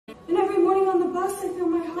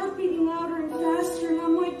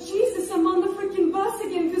Jesus, I'm on the freaking bus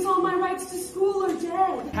again because all my rights to school are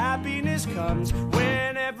dead. Happiness comes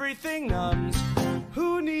when everything numbs.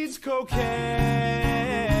 Who needs cocaine?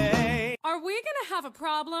 Are we gonna have a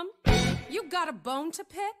problem? You got a bone to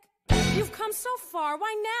pick? You've come so far,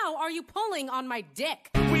 why now are you pulling on my dick?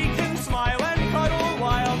 We can smile and cuddle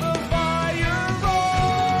while the fire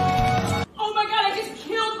rolls. Oh my god, I just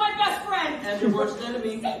killed my best friend! And your worst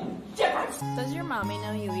enemy. Difference! Does your mommy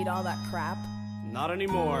know you eat all that crap? Not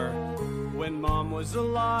anymore. When Mom was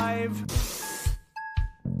alive.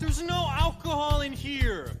 There's no alcohol in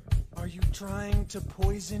here. Are you trying to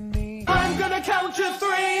poison me? I'm gonna count to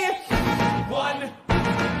 3. 1,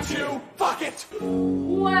 2, fuck it!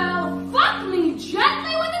 Well, fuck me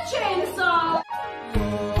gently with a chainsaw!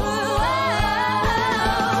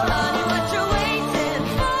 Honey, what you waiting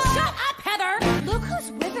for? Shut up, Heather! Look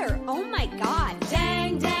who's with her. Oh my god.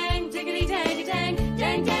 Dang, dang, diggity, dang, dang,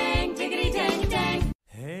 dang, dang, diggity, dang, dang.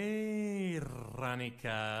 Hey,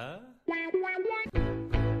 Ranika.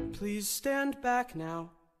 Please stand back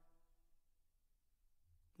now.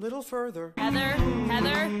 Little further. Heather,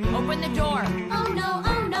 open the door.